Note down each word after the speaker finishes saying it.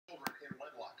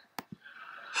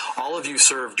All of you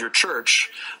served your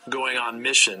church going on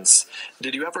missions.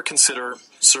 Did you ever consider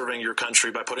serving your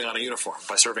country by putting on a uniform,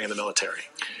 by serving in the military?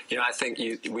 You know, I think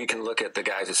we can look at the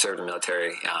guys who served in the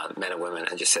military, men and women,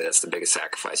 and just say that's the biggest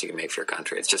sacrifice you can make for your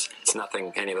country. It's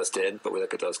nothing any of us did, but we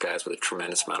look at those guys with a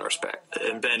tremendous amount of respect.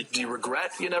 And Ben, do you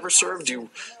regret you never served? You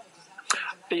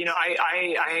know,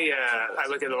 I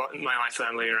look at my life that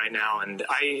I'm living right now, and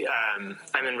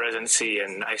I'm in residency,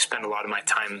 and I spend a lot of my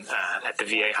time at the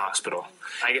VA hospital.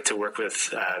 I get to work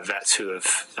with vets who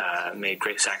have made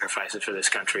great sacrifices for this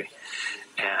country,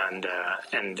 and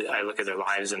I look at their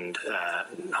lives, and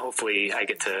hopefully I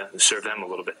get to serve them a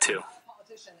little bit too.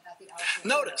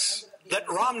 Notice that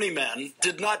Romney men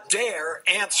did not dare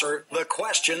answer the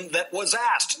question that was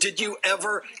asked. Did you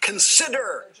ever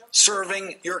consider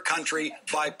serving your country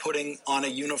by putting on a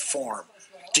uniform?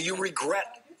 Do you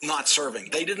regret not serving?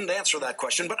 They didn't answer that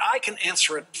question, but I can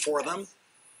answer it for them.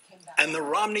 And the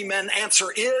Romney men answer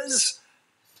is,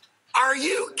 are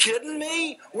you kidding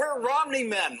me? We're Romney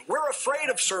men. We're afraid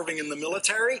of serving in the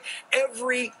military.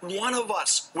 Every one of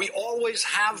us. We always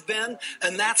have been,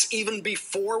 and that's even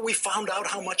before we found out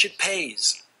how much it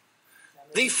pays.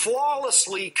 The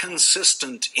flawlessly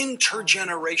consistent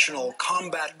intergenerational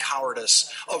combat cowardice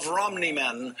of Romney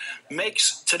men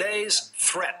makes today's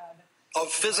threat of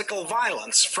physical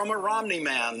violence from a Romney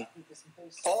man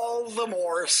all the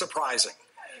more surprising.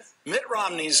 Mitt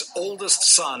Romney's oldest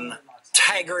son,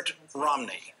 Taggart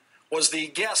Romney, was the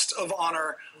guest of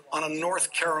honor on a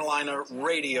North Carolina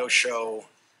radio show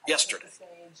yesterday.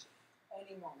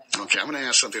 Okay, I'm going to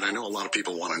ask something I know a lot of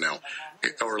people want to know,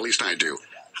 or at least I do.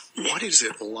 What is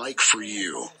it like for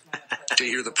you to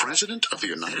hear the President of the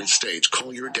United States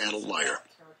call your dad a liar?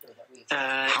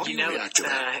 How do you react to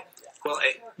that? Well,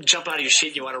 jump out of your seat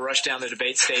and you want to rush down the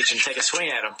debate stage and take a swing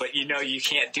at him, but you know you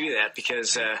can't do that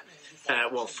because...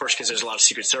 well, first, because there's a lot of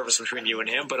Secret Service between you and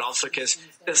him, but also because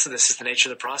this is the nature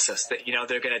of the process. That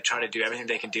they're going to try to do everything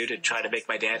they can do to try to make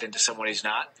my dad into someone he's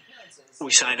not.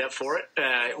 We signed up for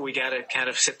it. We got to kind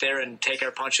of sit there and take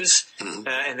our punches, and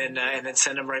then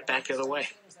send them right back the other way.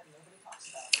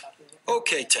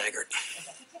 Okay, Taggart,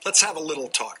 let's have a little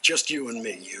talk, just you and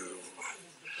me.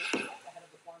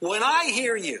 When I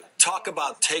hear you talk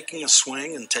about taking a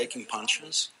swing and taking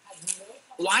punches,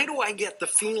 why do I get the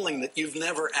feeling that you've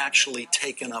never actually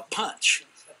taken a punch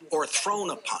or thrown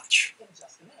a punch?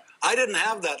 I didn't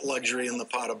have that luxury in the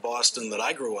part of Boston that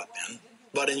I grew up in,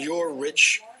 but in your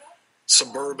rich,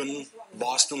 suburban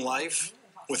Boston life,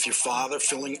 with your father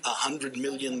filling $100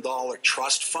 million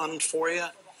trust fund for you,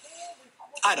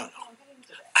 I don't know.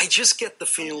 I just get the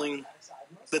feeling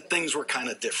that things were kind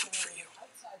of different for you.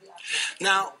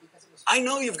 Now, I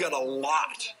know you've got a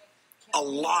lot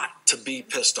to be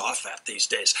pissed off at these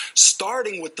days,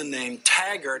 starting with the name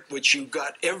Taggart, which you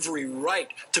got every right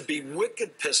to be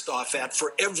wicked pissed off at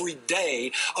for every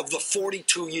day of the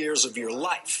 42 years of your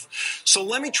life. So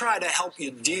let me try to help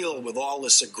you deal with all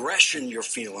this aggression you're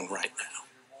feeling right now.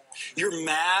 You're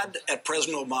mad at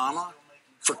President Obama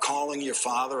for calling your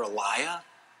father a liar?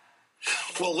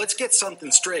 Well, let's get something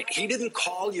straight. He didn't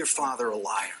call your father a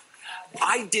liar.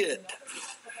 I did.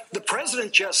 The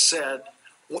president just said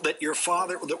that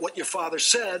what your father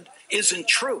said isn't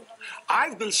true.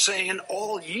 I've been saying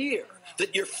all year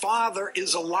that your father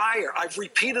is a liar. I've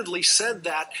repeatedly said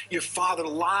that your father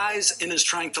lies and is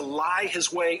trying to lie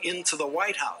his way into the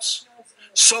White House.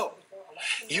 So,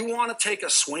 you want to take a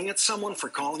swing at someone for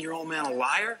calling your old man a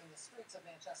liar?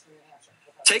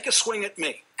 Take a swing at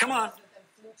me. Come on.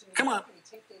 Come on.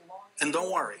 And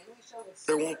don't worry.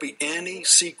 There won't be any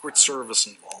Secret Service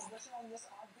involved.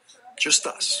 Just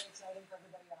us.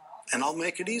 And I'll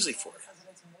make it easy for you.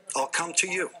 I'll come to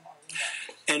you.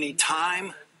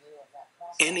 Anytime,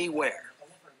 anywhere.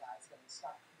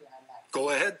 Go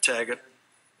ahead, Taggart.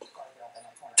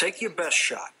 Take your best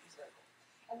shot.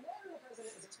 And then the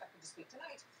president is expected to speak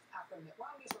tonight after Mitt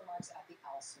Romney's remarks at the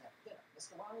Al Smith dinner.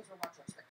 Mr. Romney's remarks are expected